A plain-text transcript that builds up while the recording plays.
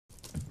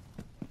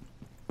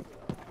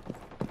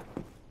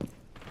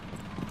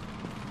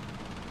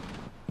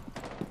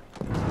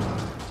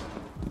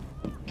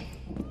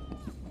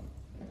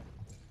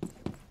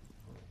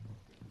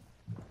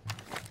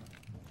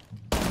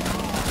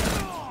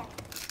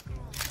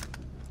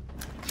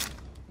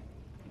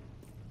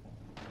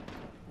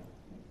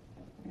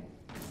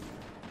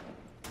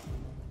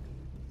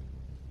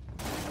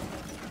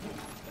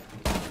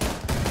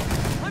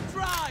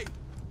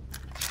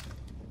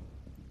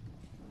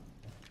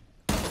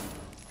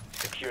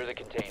secure the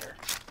container.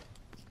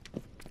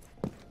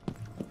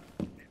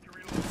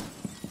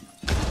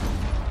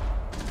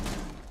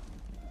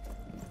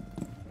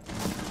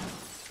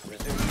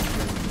 Resume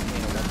securing the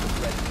container once the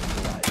threat is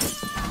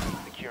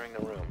neutralized. Securing the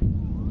room.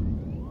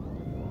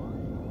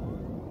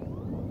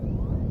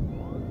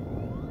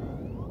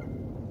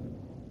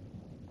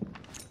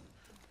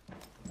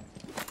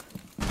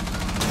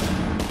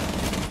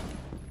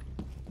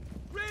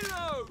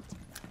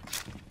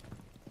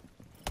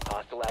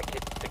 Hostile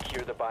activity.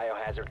 Secure the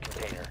biohazard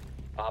container.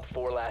 Op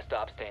 4 last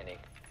stop standing.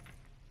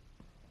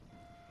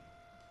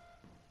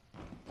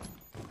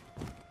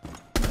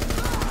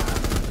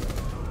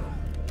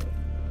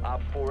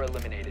 Op 4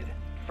 eliminated.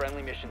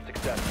 Friendly mission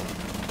successful.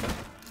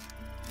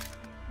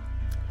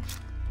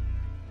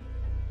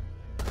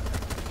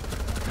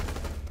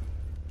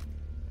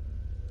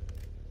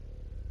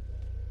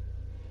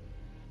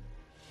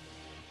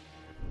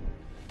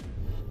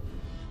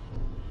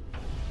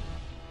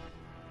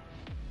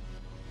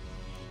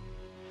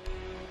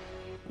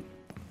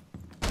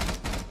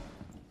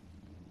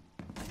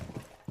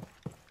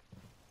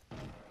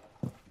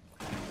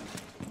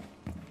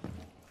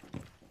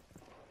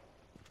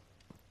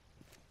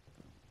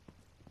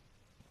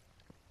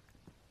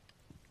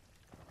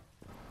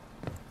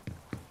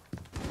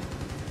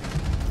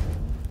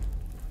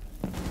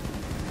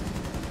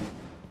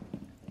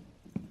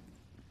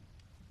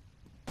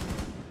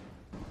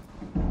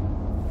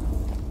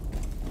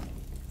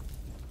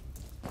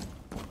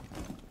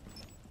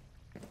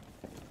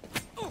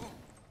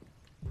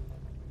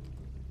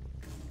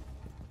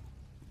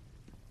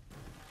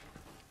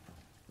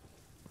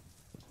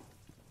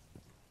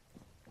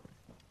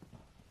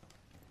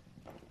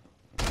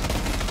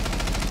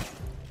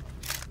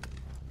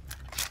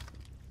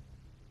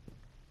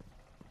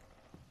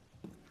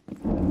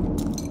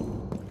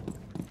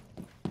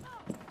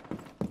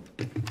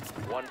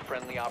 One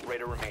friendly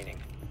operator remaining.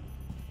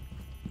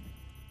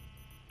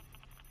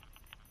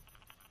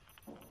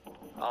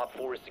 Op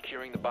 4 is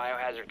securing the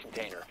biohazard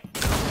container.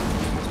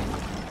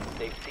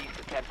 They've ceased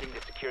attempting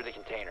to secure the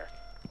container.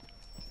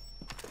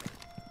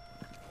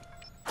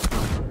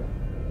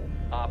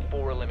 Op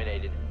 4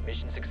 eliminated.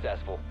 Mission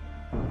successful.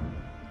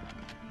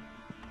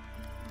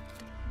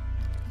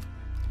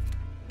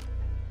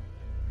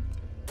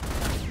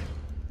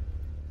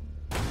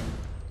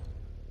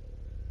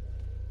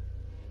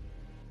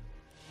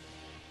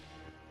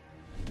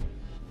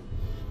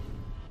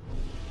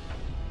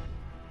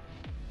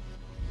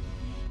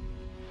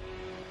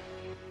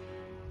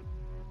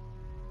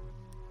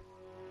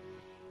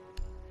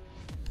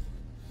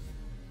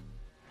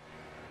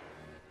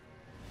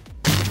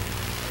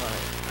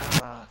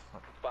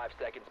 Fuck. 5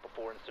 seconds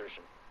before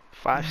insertion.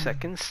 5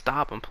 seconds?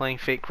 Stop, I'm playing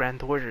Fate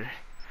Grand Order.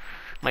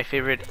 My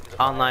favorite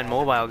online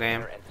mobile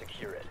game. And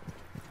secure it.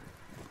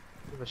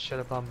 Give a shit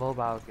about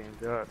mobile games.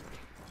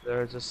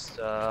 They're just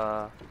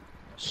a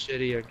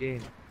shittier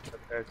game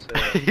compared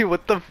to.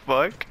 What the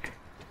fuck?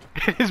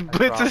 This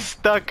blitz is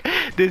stuck.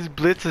 This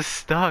blitz is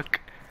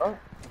stuck. Oh.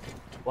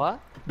 What?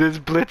 This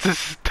blitz is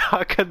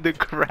stuck on the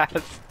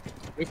grass.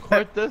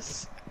 Record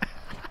this?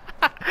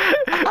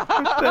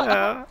 What the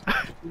hell?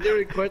 Did you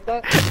record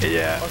that?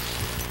 Yeah.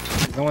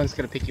 Oh, No one's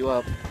gonna pick you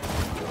up.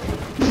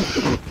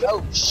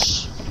 Oh,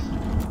 shh.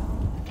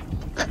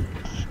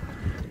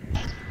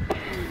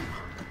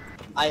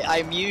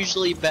 I'm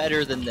usually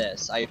better than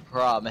this, I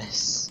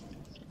promise.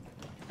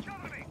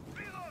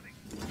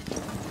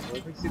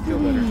 What makes you feel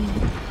better?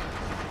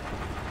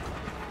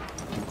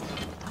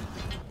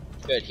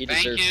 Good, he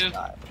Thank deserves you. to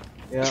die.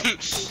 Yeah.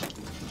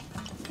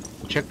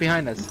 Check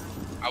behind us.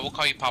 I will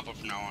call you Papa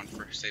from now on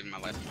for saving my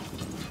life.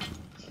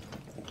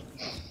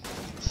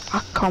 I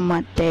call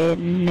my dad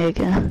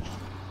nigga.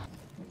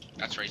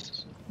 That's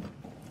racist.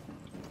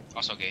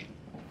 Also gay.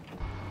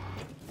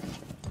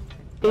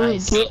 Ooh,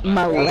 Nice. get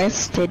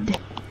molested.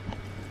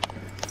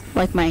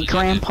 Like my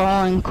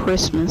grandpa on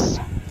Christmas.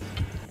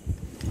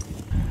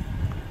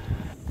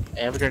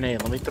 I have a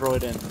grenade. Let me throw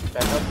it in.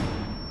 Back up.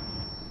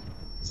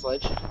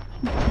 Sledge.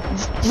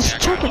 Just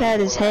chuck it at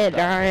his head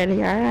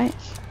already, alright?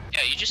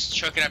 Yeah, you just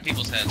chuck it at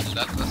people's heads. Dude.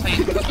 That's how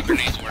you fucking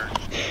grenades work.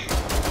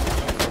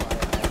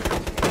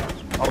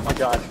 Oh my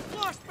god.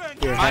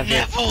 Here, My have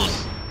it.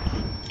 nipples!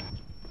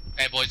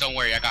 Hey boys, don't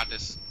worry, I got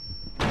this.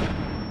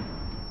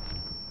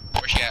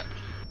 Where's she at?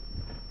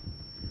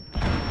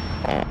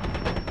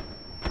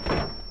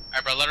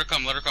 Alright bro, let her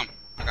come, let her come.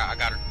 I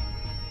got her.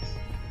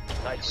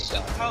 Nicely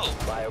done. Oh.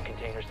 Bio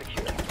container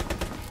secure.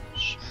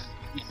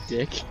 You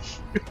dick.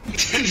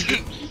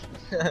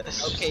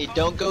 Okay,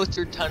 don't go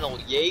through tunnel.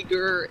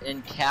 Jaeger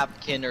and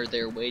Capkin are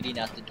there waiting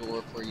at the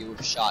door for you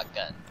with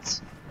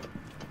shotguns.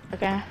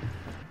 Okay.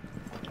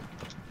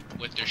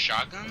 With their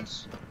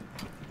shotguns?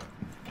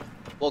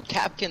 Well,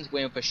 Capkin's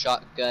waiting with a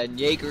shotgun.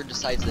 Jaeger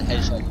decides to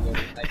headshot you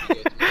every time you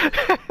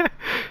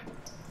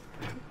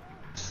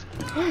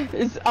go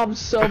through. I'm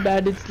so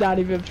mad it's not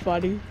even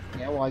funny.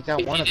 Yeah, well, I got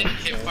If one you of them.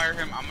 didn't hit fire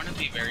him, I'm gonna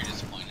be very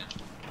disappointed.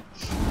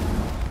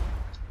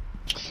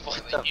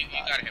 What the You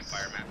fuck? gotta hit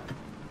fire, man.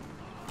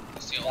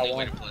 That's the only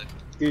way to play.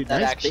 Dude,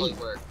 That nice actually bait.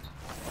 worked.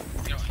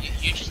 You know,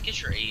 You just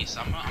get your ace.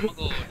 I'm gonna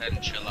go ahead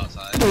and chill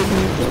outside.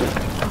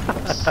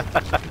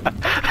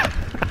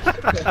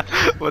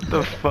 What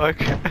the fuck?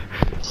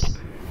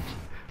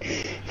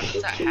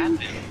 What's that happen?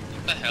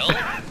 What the hell?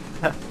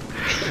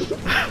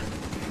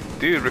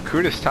 Dude,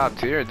 Recruit is top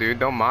tier, dude.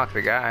 Don't mock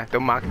the guy.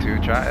 Don't mock 2,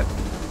 try it.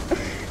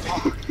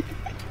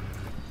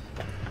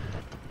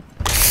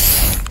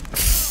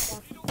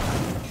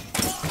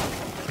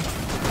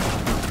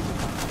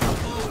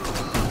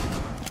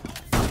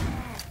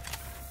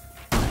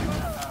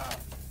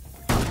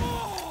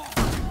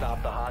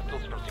 Stop the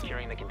hostiles from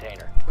securing the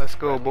container. Let's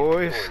go,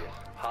 boys.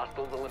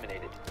 Hostiles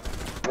eliminated.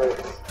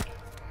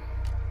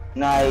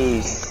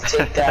 Nice.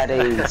 Take that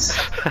ace.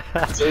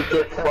 Take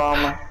it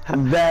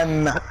from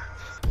them.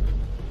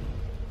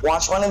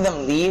 Watch one of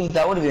them leave.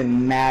 That would have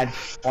been mad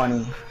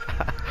funny.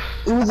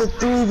 It was a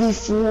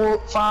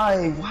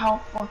 3v5. How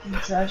fucking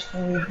trash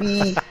can we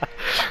be?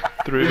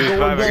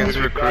 3v5 against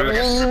Recruit.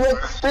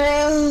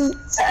 Recruit.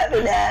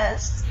 Savage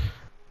ass.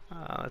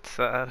 Oh, that's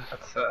sad.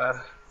 That's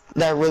sad.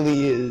 That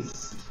really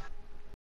is.